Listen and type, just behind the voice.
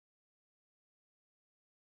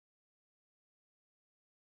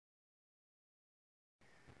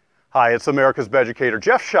Hi, it's America's Beducator,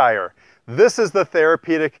 Jeff Shire. This is the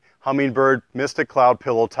Therapedic Hummingbird Mystic Cloud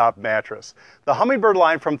Pillowtop mattress. The Hummingbird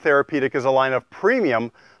line from Therapedic is a line of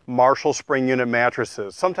premium Marshall spring unit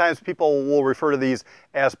mattresses. Sometimes people will refer to these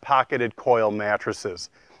as pocketed coil mattresses.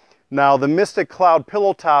 Now, the Mystic Cloud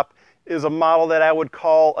Pillowtop is a model that I would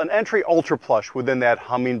call an entry ultra plush within that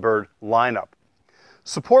Hummingbird lineup.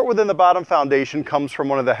 Support within the bottom foundation comes from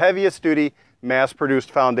one of the heaviest duty mass-produced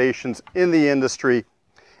foundations in the industry,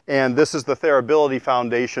 and this is the Therability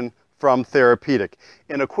Foundation from Therapedic.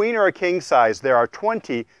 In a queen or a king size, there are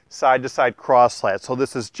 20 side-to-side cross slats, so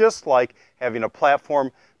this is just like having a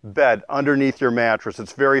platform bed underneath your mattress.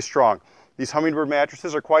 It's very strong. These Hummingbird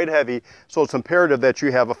mattresses are quite heavy, so it's imperative that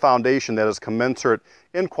you have a foundation that is commensurate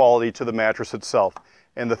in quality to the mattress itself,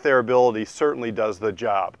 and the Therability certainly does the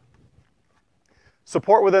job.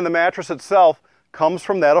 Support within the mattress itself comes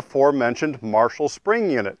from that aforementioned Marshall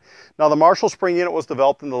spring unit. Now, the Marshall spring unit was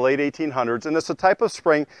developed in the late 1800s, and it's a type of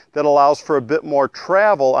spring that allows for a bit more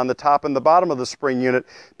travel on the top and the bottom of the spring unit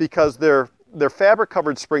because they're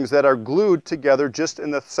fabric-covered springs that are glued together just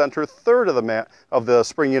in the center third of the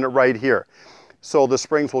spring unit right here. So the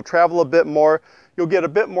springs will travel a bit more. You'll get a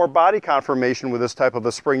bit more body conformation with this type of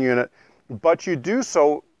a spring unit, but you do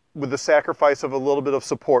so with the sacrifice of a little bit of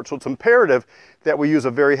support. So it's imperative that we use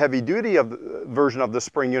a very heavy-duty version of the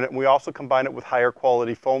spring unit, and we also combine it with higher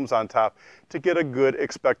quality foams on top to get a good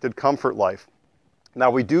expected comfort life.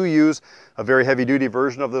 Now, we do use a very heavy-duty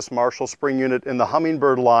version of this Marshall spring unit in the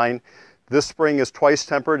Hummingbird line. This spring is twice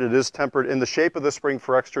tempered. It is tempered in the shape of the spring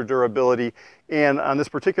for extra durability, and on this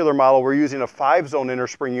particular model, we're using a 5-zone inner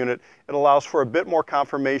spring unit. It allows for a bit more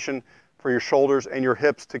conformation for your shoulders and your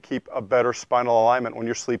hips to keep a better spinal alignment when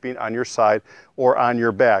you're sleeping on your side or on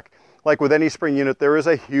your back. Like with any spring unit, there is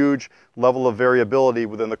a huge level of variability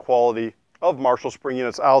within the quality of Marshall spring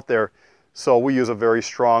units out there, so we use a very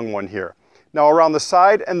strong one here. Now, around the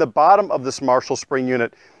side and the bottom of this Marshall spring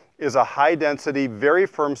unit is a high-density, very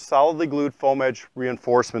firm, solidly glued foam edge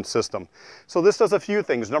reinforcement system. So this does a few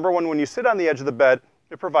things. Number one, when you sit on the edge of the bed,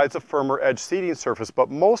 it provides a firmer edge seating surface,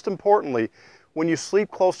 but most importantly, when you sleep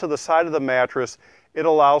close to the side of the mattress, it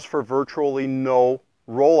allows for virtually no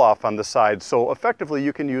roll-off on the side, so effectively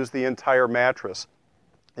you can use the entire mattress.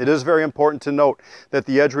 It is very important to note that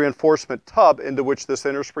the edge reinforcement tub into which this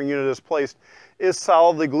inner spring unit is placed is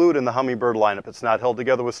solidly glued in the Hummingbird lineup. It's not held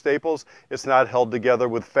together with staples, it's not held together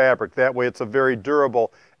with fabric. That way it's a very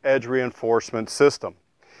durable edge reinforcement system.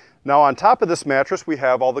 Now, on top of this mattress, we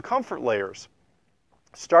have all the comfort layers.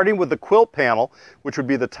 Starting with the quilt panel, which would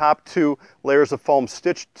be the top 2 layers of foam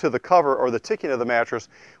stitched to the cover or the ticking of the mattress,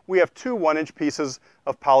 we have 2 1-inch pieces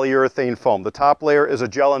of polyurethane foam. The top layer is a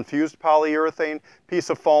gel-infused polyurethane piece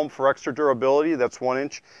of foam for extra durability, that's 1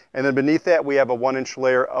 inch, and then beneath that we have a 1-inch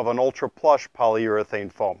layer of an ultra plush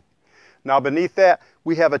polyurethane foam. Now, beneath that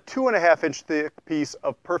we have a 2.5-inch thick piece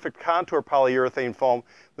of perfect contour polyurethane foam.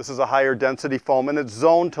 This is a higher density foam, and it's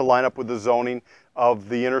zoned to line up with the zoning of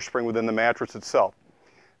the inner spring within the mattress itself.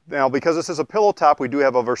 Now, because this is a pillow top, we do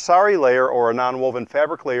have a Versari layer or a non-woven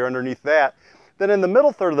fabric layer underneath that. Then in the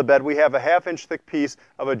middle third of the bed, we have a 1/2-inch thick piece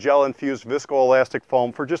of a gel-infused viscoelastic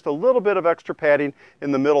foam for just a little bit of extra padding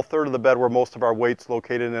in the middle third of the bed where most of our weight's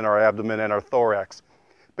located in our abdomen and our thorax.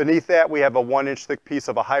 Beneath that, we have a 1-inch thick piece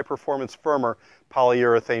of a high-performance firmer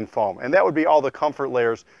polyurethane foam, and that would be all the comfort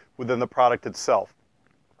layers within the product itself.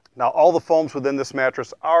 Now, all the foams within this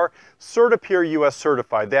mattress are CertaPure US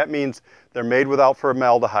certified. That means they're made without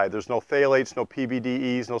formaldehyde. There's no phthalates, no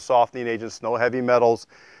PBDEs, no softening agents, no heavy metals.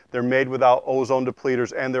 They're made without ozone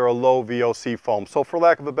depleters, and they're a low VOC foam. So for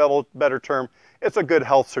lack of a better term, it's a good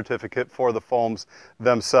health certificate for the foams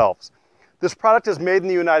themselves. This product is made in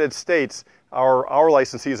the United States. Our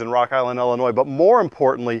licensee is in Rock Island, Illinois, but more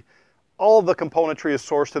importantly, all of the componentry is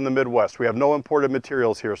sourced in the Midwest. We have no imported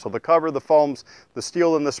materials here. So the cover, the foams, the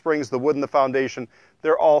steel and the springs, the wood and the foundation,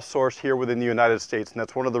 they're all sourced here within the United States. And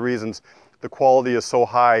that's one of the reasons the quality is so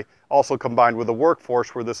high, also combined with the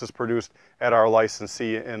workforce where this is produced at our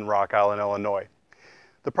licensee in Rock Island, Illinois.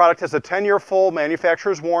 The product has a 10-year full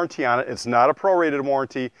manufacturer's warranty on it. It's not a prorated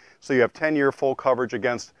warranty, so you have 10-year full coverage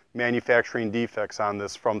against manufacturing defects on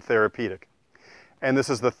this from Therapedic. And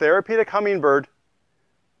this is the Therapedic Hummingbird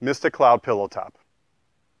Mystic Cloud Pillowtop.